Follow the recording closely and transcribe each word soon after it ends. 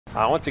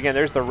Once again,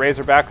 there's the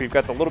Razorback. We've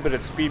got the little bit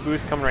of speed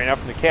boost coming right now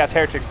from the Chaos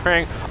Heretics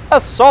playing.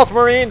 Assault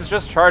Marines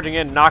just charging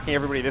in, knocking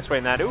everybody this way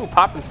and that. Ooh,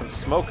 popping some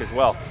smoke as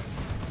well.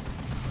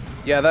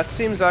 Yeah, that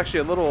seems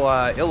actually a little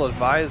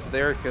ill-advised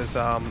there, because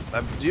I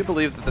do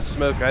believe that the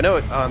smoke, I know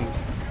it on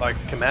like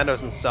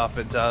commandos and stuff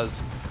it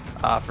does.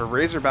 For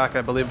Razorback,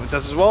 I believe it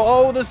does as well.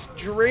 Oh, this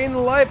drain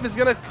life is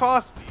going to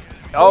cost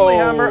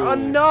xHoLyHammer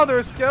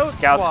another scout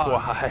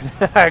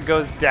squad.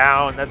 Goes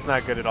down. That's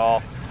not good at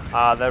all.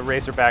 The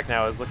Razorback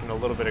now is looking a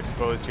little bit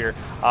exposed here.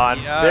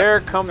 Yeah,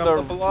 there come the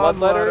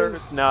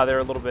Bloodletters. No, they're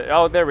a little bit.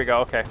 Oh, there we go.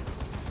 Okay.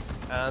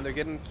 And they're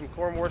getting some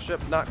core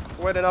warship, not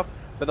quite enough.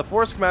 But the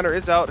Force Commander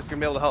is out. It's going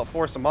to be able to help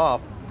force him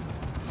off.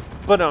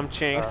 But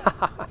ching.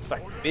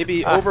 Sorry.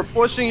 Maybe over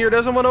pushing here.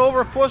 Doesn't want to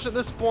over push at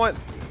this point.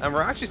 And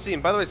we're actually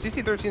seeing, by the way,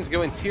 ccXIII is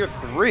going tier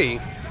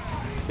 3.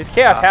 These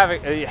Chaos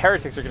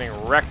Heretics are getting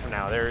wrecked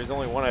now. There is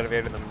only 1 out of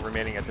 8 of them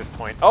remaining at this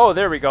point. Oh,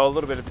 there we go. A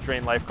little bit of the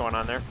drain life going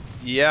on there.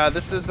 Yeah,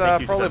 this is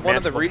probably one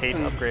of the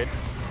reasons. Upgrade.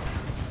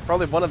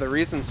 Probably one of the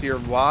reasons here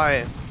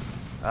why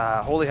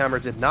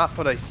xHoLyHammer did not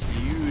put a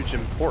huge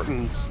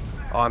importance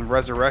on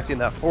resurrecting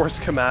that Force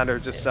Commander.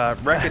 Just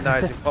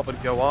recognizing what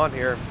would go on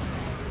here.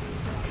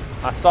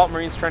 Assault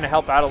Marines trying to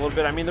help out a little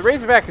bit. I mean, the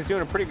Razorback is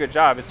doing a pretty good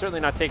job. It's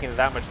certainly not taking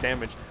that much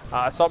damage.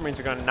 Assault Marines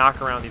are going to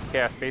knock around these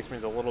Chaos Space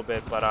Marines a little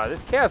bit, but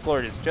this Chaos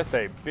Lord is just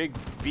a big,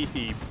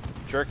 beefy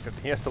jerk that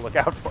he has to look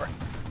out for.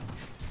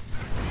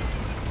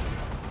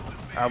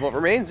 What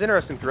remains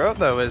interesting throughout,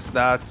 though, is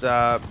that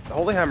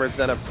xHoLyHammer's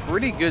done a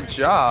pretty good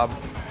job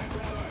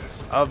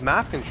of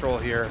map control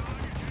here,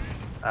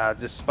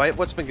 despite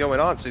what's been going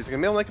on. So he's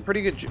going to be able to make a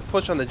pretty good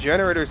push on the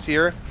generators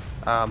here.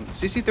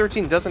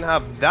 ccXIII doesn't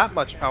have that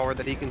much power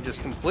that he can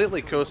just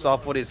completely coast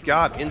off what he's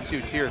got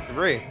into tier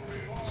 3.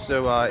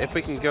 So if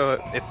we can go,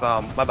 if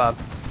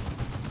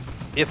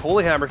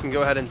xHoLyHammer can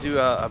go ahead and do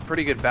a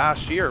pretty good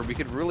bash here, we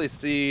could really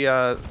see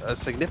a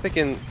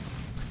significant.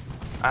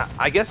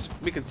 I guess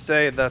we could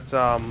say that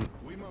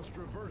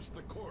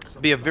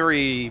be a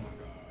very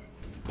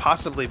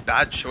possibly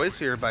bad choice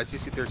here by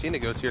ccXIII to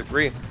go tier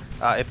 3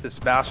 if this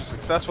bash is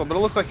successful. But it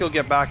looks like he'll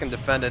get back and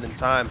defend it in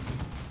time.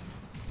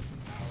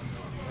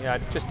 Yeah,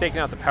 just taking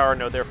out the power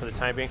node there for the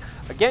time being.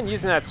 Again,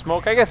 using that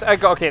smoke. I guess,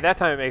 okay, that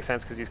time it makes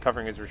sense because he's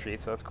covering his retreat,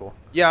 so that's cool.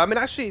 Yeah, I mean,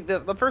 actually,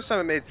 the first time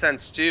it made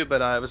sense too,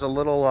 but it was a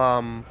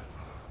little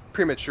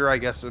premature, I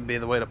guess would be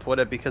the way to put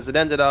it, because it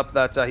ended up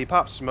that he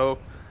popped smoke,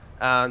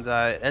 and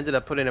ended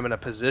up putting him in a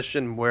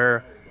position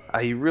where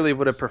he really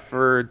would have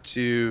preferred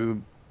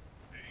to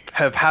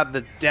have had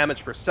the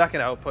damage per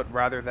second output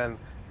rather than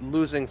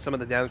losing some of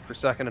the damage per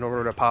second in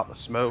order to pop the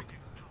smoke.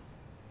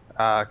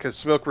 Because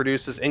smoke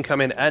reduces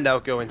incoming and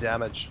outgoing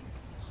damage.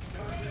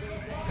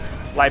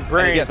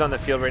 Librarian's on the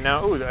field right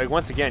now. Ooh,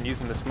 once again,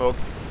 using the smoke,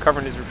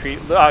 covering his retreat,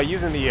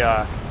 using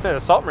the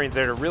Assault Marines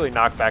there to really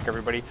knock back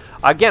everybody.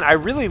 Again, I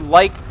really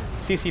like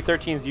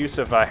ccXIII's use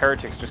of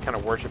heretics just kind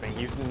of worshipping.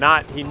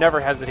 He never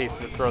hesitates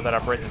to throw that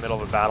up right in the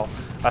middle of a battle,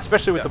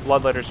 especially with the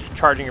Bloodletters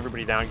charging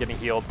everybody down, getting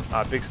healed.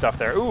 Big stuff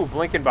there. Ooh,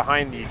 blinking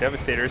behind the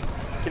Devastators,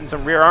 getting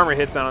some rear armor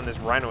hits on this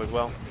Rhino as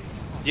well.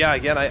 Yeah,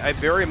 again, I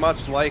very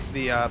much like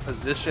the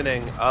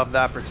positioning of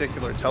that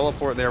particular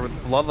teleport there with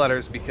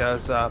Bloodletters,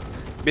 because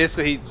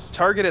basically he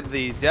targeted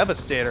the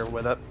Devastator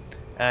with it,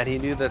 and he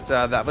knew that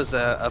that was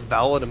a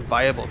valid and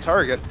viable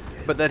target,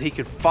 but that he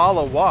could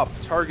follow up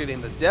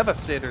targeting the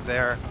Devastator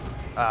there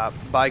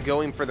by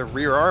going for the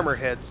rear armor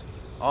hits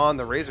on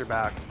the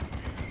Razorback.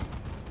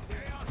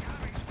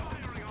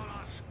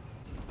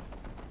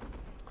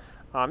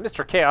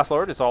 Mr. Chaos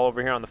Lord is all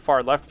over here on the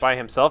far left by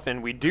himself,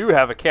 and we do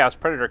have a Chaos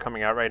Predator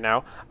coming out right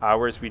now,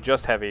 whereas we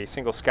just have a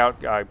single Scout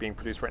being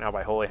produced right now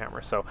by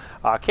xHoLyHammer. So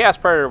Chaos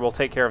Predator will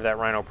take care of that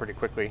Rhino pretty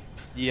quickly.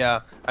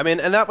 Yeah, I mean,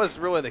 and that was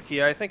really the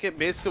key. I think it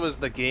basically was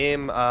the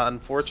game,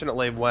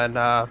 unfortunately, when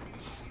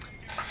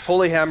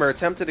xHoLyHammer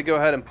attempted to go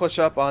ahead and push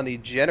up on the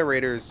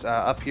generators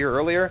up here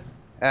earlier,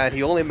 and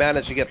he only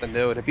managed to get the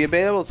node. If he had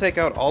been able to take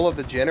out all of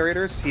the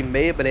generators, he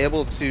may have been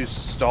able to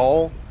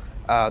stall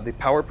the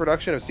power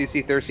production of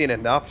ccXIII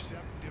enough,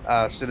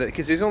 so that,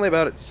 because he's only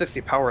about at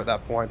 60 power at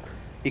that point,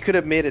 he could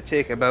have made it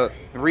take about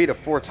 3 to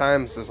 4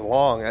 times as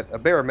long at a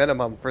bare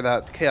minimum for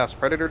that Chaos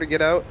Predator to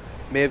get out.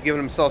 May have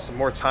given himself some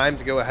more time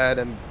to go ahead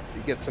and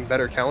get some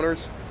better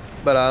counters,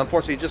 but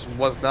unfortunately he just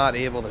was not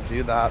able to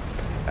do that.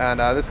 And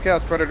this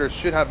Chaos Predator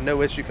should have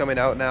no issue coming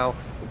out now,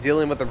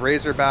 dealing with the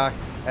Razorback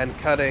and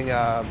cutting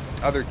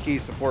other key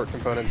support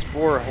components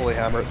for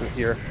xHoLyHammer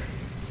here.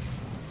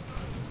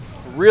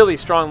 Really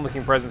strong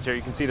looking presence here.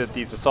 You can see that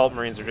these Assault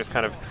Marines are just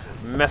kind of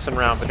messing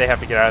around, but they have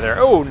to get out of there.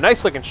 Oh,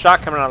 nice looking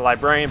shot coming out of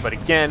Librarian, but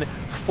again,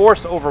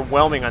 force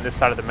overwhelming on this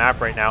side of the map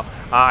right now.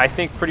 I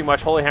think pretty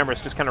much xHoLyHammer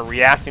is just kind of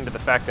reacting to the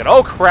fact that,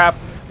 oh crap,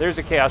 there's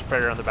a Chaos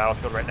Predator on the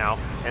battlefield right now,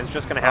 and it's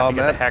just going to have to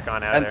get the heck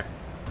on out of there.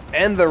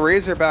 And the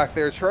Razorback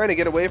there trying to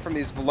get away from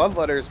these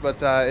Bloodletters,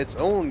 but its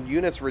own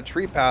unit's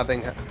retreat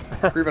pathing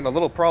proving a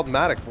little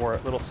problematic for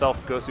it. Little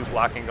self-Gosu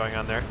blocking going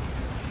on there.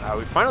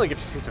 We finally get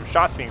to see some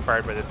shots being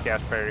fired by this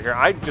Chaos Predator here.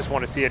 I just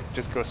want to see it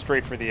just go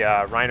straight for the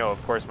Rhino,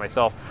 of course,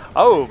 myself.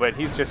 Oh, but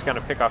he's just going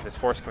to pick off his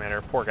Force Commander.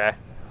 Poor guy.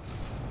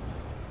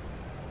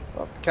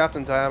 Well,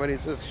 Captain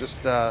Diomedes is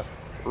just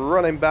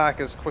running back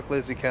as quickly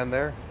as he can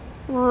there.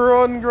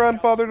 Run,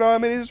 Grandfather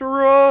Diomedes,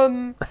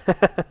 run!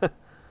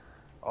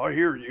 I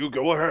hear you.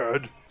 Go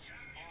ahead.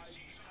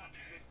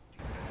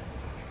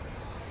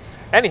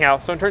 Anyhow,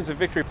 so in terms of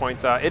victory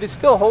points, it is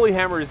still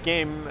HoLyHammerx's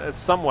game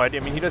somewhat. I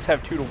mean, he does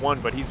have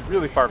 2-1, but he's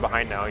really far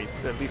behind now. He's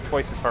at least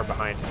twice as far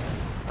behind.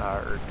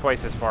 Or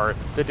twice as far.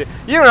 You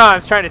know what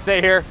I'm trying to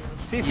say here.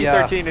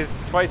 ccXIII is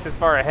twice as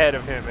far ahead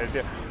of him as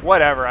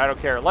whatever. I don't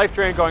care. Life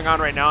drain going on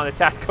right now, and the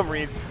Tactical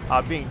Marines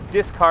being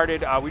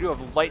discarded. We do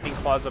have Lightning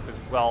Claws up as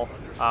well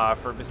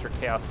for Mr.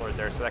 Chaos Lord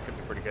there, so that could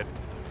be pretty good.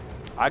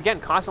 Again,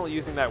 constantly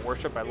using that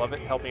worship. I love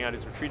it. Helping out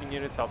his retreating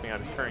units, helping out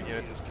his current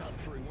units.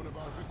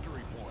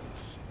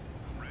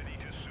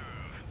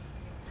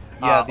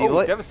 Yeah,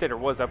 Devastator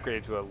was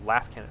upgraded to a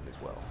last cannon as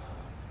well.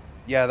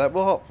 Yeah, that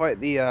will help fight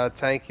the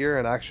tank here,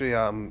 and actually,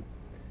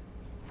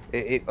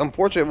 it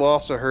unfortunately will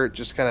also hurt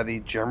just kind of the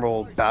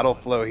general battle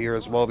flow here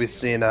as well. We've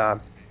seen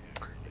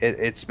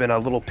it's been a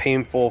little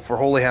painful for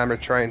HoLyHammer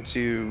trying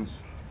to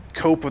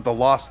cope with the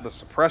loss of the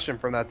suppression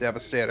from that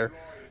Devastator,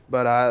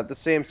 but at the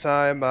same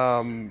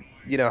time,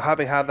 you know,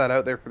 having had that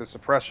out there for the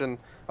suppression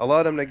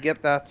allowed him to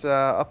get that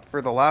up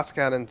for the last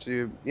cannon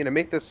to, you know,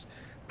 make this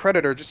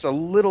Predator just a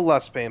little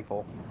less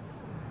painful.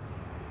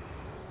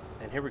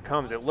 And here it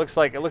comes. It looks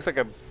like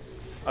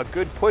a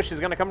good push is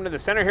going to come into the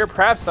center here.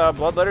 Perhaps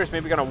Bloodletters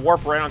maybe going to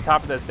warp right on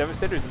top of those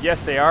Devastators.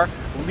 Yes, they are.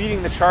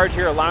 Leading the charge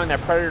here, allowing that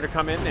Predator to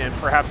come in and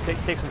perhaps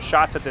take some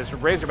shots at this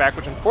Razorback,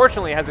 which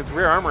unfortunately has its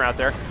rear armor out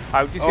there.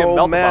 We do see a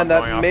melt man,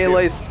 bomb going that off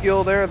melee too.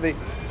 skill there, the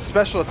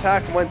special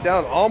attack went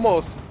down,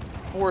 almost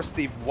forced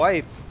the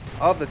wipe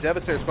of the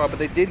Devastator squad, but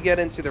they did get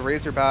into the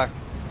Razorback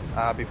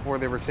before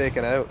they were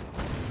taken out.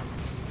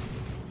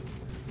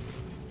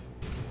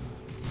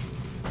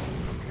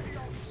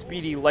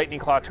 Speedy Lightning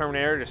Claw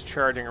Terminator just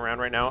charging around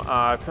right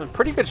now.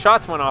 Pretty good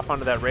shots went off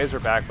onto that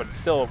Razorback, but it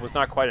still was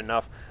not quite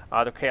enough.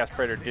 The Chaos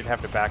Predator did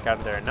have to back out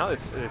of there, and now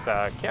this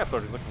Chaos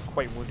Lord is looking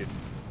quite wounded.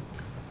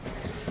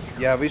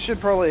 Yeah, we should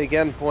probably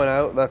again point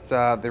out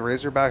that the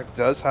Razorback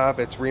does have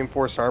its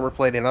reinforced armor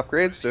plating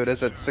upgrades, so it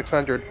is at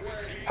 600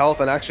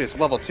 health, and actually it's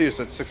level 2,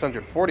 so it's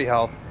 640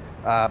 health.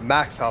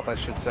 Max health, I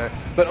should say.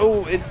 But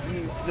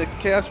the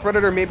Chaos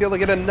Predator may be able to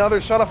get another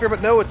shot off here,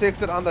 but no, it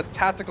takes it on the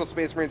Tactical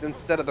Space Marines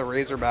instead of the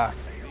Razorback.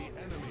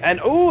 And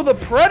the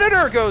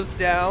Predator goes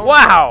down.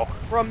 Wow!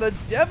 From the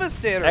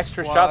Devastator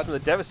Extra squad. shots from the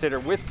Devastator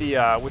with the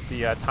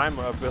time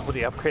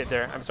ability upgrade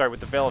there. I'm sorry, with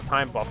the Veil of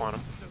Time buff on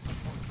him.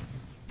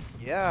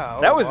 Yeah.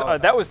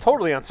 That was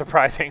totally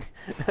unsurprising.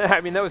 I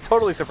mean, that was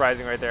totally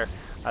surprising right there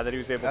that he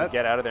was able to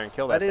get out of there and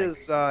kill that thing.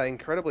 That is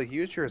incredibly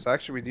huge here. So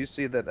actually, we do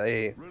see that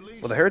the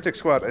Heretic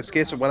squad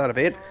escapes with 1 out of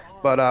 8.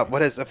 But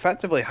what has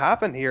effectively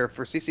happened here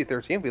for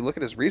ccXIII, if we look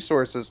at his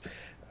resources,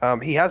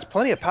 he has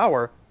plenty of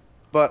power.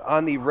 But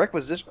on the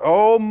requisition,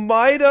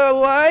 Mida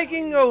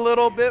lagging a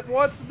little bit.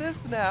 What's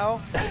this now?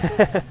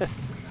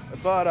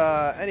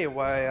 But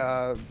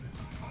anyway,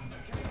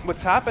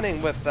 what's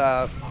happening with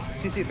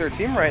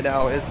ccXIII right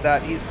now is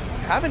that he's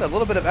having a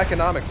little bit of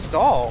economic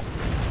stall.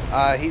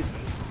 He's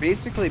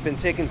basically been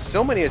taking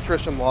so many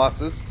attrition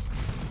losses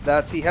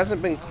that he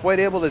hasn't been quite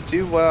able to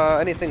do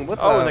anything with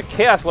and the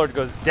Chaos Lord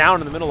goes down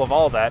in the middle of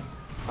all of that.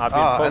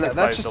 And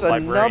that's just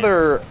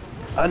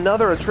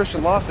another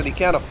attrition loss that he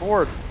can't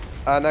afford.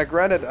 Now,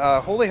 granted,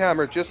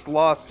 HoLyHammer just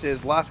lost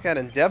his last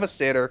cannon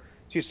Devastator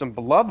to some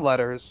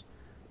Bloodletters,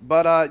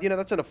 but you know,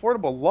 that's an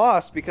affordable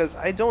loss because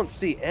I don't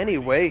see any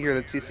way here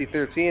that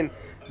ccXIII,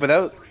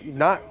 without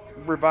not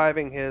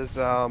reviving his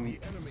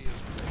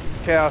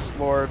Chaos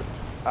Lord,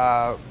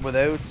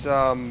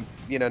 without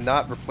you know,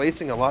 not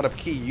replacing a lot of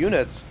key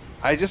units,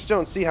 I just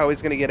don't see how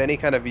he's going to get any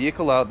kind of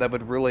vehicle out that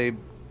would really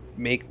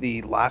make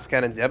the last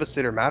cannon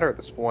Devastator matter at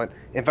this point.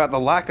 In fact, the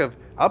lack of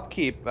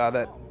upkeep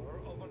that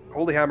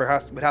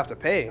HoLyHammer would have to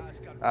pay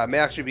may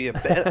actually be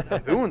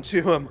a boon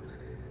to him.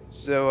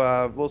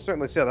 So we'll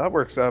certainly see how that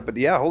works out. But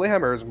yeah,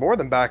 HoLyHammer is more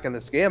than back in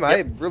this game. Yep.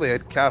 I really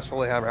had cast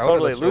HoLyHammer out.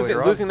 Totally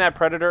losing that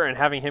Predator and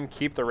having him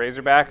keep the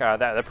Razorback.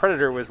 The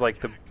Predator was like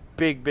the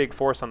big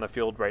force on the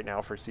field right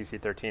now for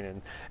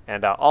ccXIII,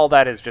 and all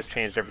that has just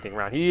changed everything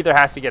around. He either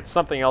has to get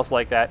something else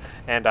like that,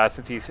 and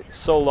since he's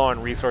so low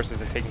on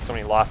resources and taking so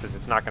many losses,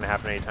 it's not going to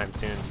happen anytime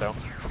soon. So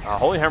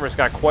HoLyHammer's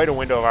got quite a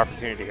window of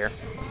opportunity here.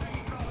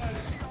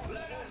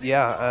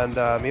 Yeah,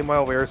 and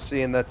meanwhile we are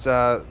seeing that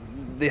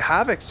the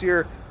Havocs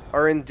here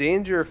are in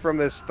danger from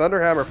this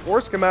Thunderhammer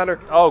Force Commander.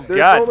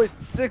 There's only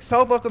 6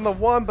 health left on the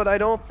one, but I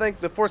don't think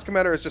the Force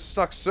Commander is just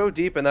stuck so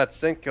deep in that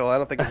sync kill. I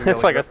don't think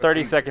it's like a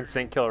 30-second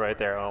sync kill right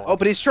there.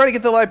 But he's trying to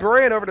get the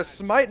Librarian over to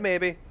Smite,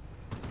 maybe.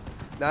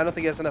 No, I don't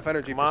think he has enough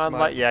energy for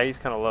Smite. Yeah, he's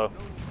kind of low.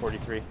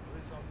 43.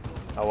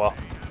 Oh, well.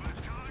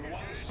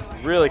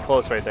 Really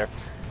close right there.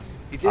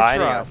 He did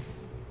try.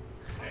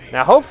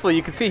 Now, hopefully,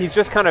 you can see he's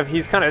kind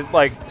of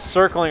like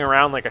circling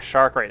around like a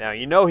shark right now.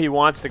 You know he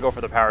wants to go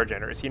for the power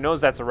generators. He knows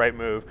that's the right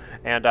move,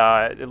 and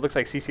it looks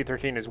like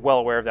ccXIII is well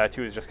aware of that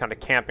too. He's just kind of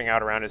camping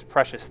out around his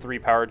precious 3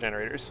 power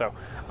generators. So,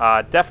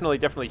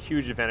 definitely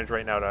huge advantage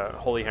right now to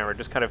xHoLyHammer.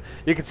 Just kind of,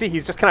 you can see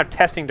he's just kind of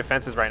testing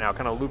defenses right now,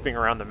 kind of looping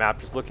around the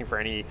map, just looking for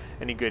any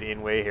good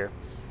in-way here.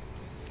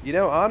 You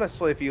know,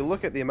 honestly, if you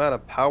look at the amount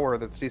of power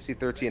that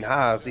ccXIII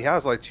has, he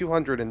has like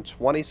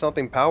 220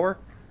 something power.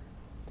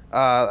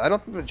 I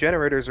don't think the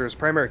generators are his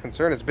primary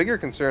concern. His bigger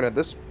concern at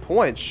this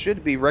point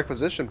should be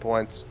requisition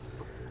points.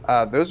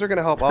 Those are going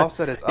to help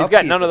offset his He's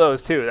got none of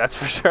those, too, that's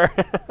for sure.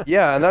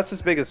 Yeah, and that's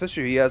his biggest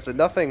issue. He has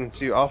nothing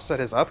to offset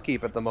his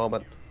upkeep at the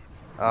moment.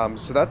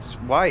 So that's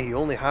why he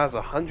only has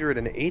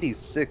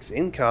 186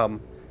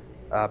 income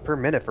per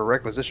minute for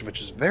requisition,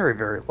 which is very,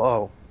 very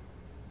low.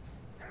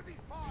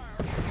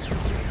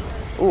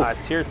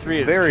 Tier 3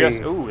 is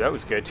just... Ooh, that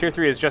was good. Tier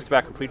 3 is just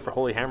about complete for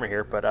xHoLyHammer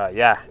here, but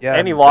yeah,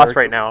 any loss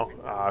right now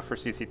for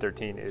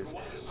ccXIII is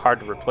hard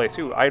to replace.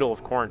 Ooh, Idol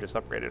of Corn just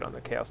upgraded on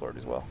the Chaos Lord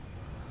as well.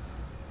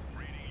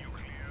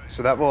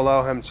 So that will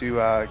allow him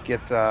to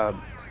get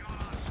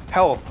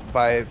health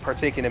by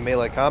partaking in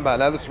melee combat.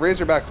 Now this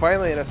Razorback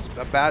finally in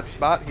a bad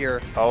spot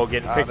here. Oh,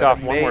 getting picked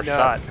off one more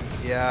shot.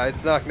 Yeah,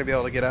 it's not going to be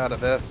able to get out of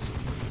this.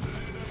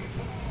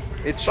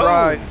 It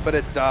tries, but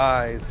it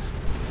dies.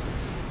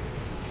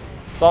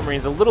 Assault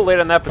Marine's a little late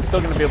on that, but still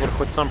going to be able to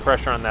put some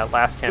pressure on that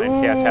last cannon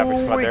ccXIII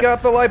spot there. We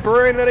got the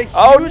Librarian at a huge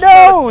Oh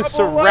no!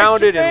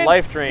 Surrounded in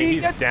life drain.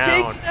 He's gets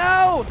down. Taken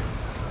out!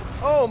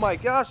 Oh my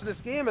gosh,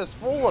 this game is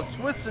full of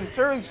twists and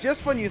turns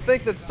just when you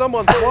think that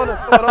someone's won and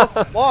someone else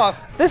has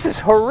lost. This is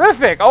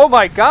horrific. Oh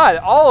my god.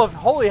 All of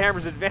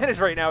xHoLyHammer's advantage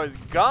right now is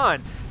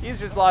gone.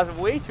 He's just lost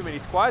way too many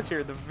squads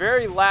here. The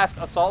very last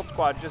assault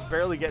squad just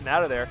barely getting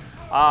out of there.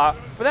 But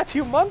that's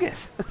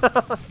humongous.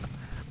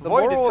 The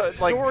moral of the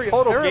story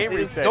total game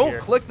reset don't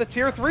here. click the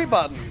tier 3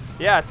 button.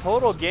 Yeah,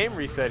 total game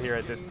reset here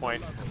at this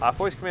point.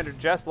 Voice Commander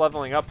just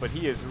leveling up, but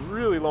he is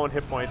really low in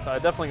hit points.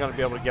 Definitely going to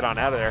be able to get on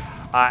out of there.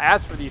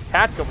 As for these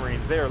Tactical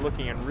Marines, they are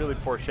looking in really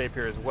poor shape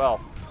here as well.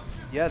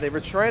 Yeah, they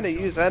were trying to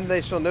use And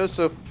They Shall Know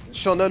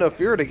No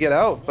Fear to get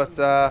out, but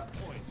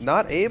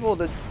not able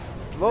to.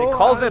 Well, he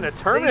calls in a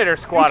Terminator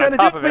squad on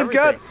top of everything. They've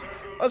got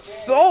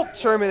Assault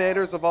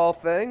Terminators of all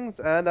things,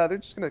 and they're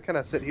just going to kind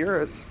of sit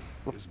here.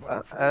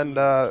 And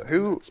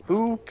who?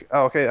 Oh,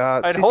 okay.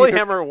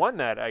 xHoLyHammer won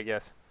that, I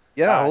guess.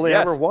 Yeah,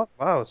 xHoLyHammer won.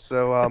 Wow.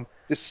 So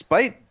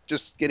despite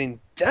just getting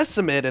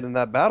decimated in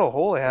that battle,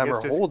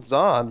 xHoLyHammer holds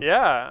on.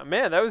 Yeah,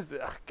 man, that was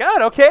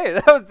God.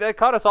 Okay, that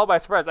caught us all by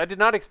surprise. I did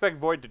not expect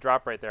Void to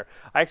drop right there.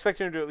 I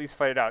expected him to at least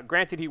fight it out.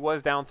 Granted, he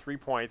was down 3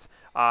 points,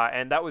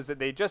 and that was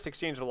they just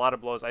exchanged a lot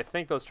of blows. I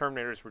think those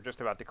Terminators were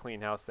just about to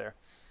clean house there.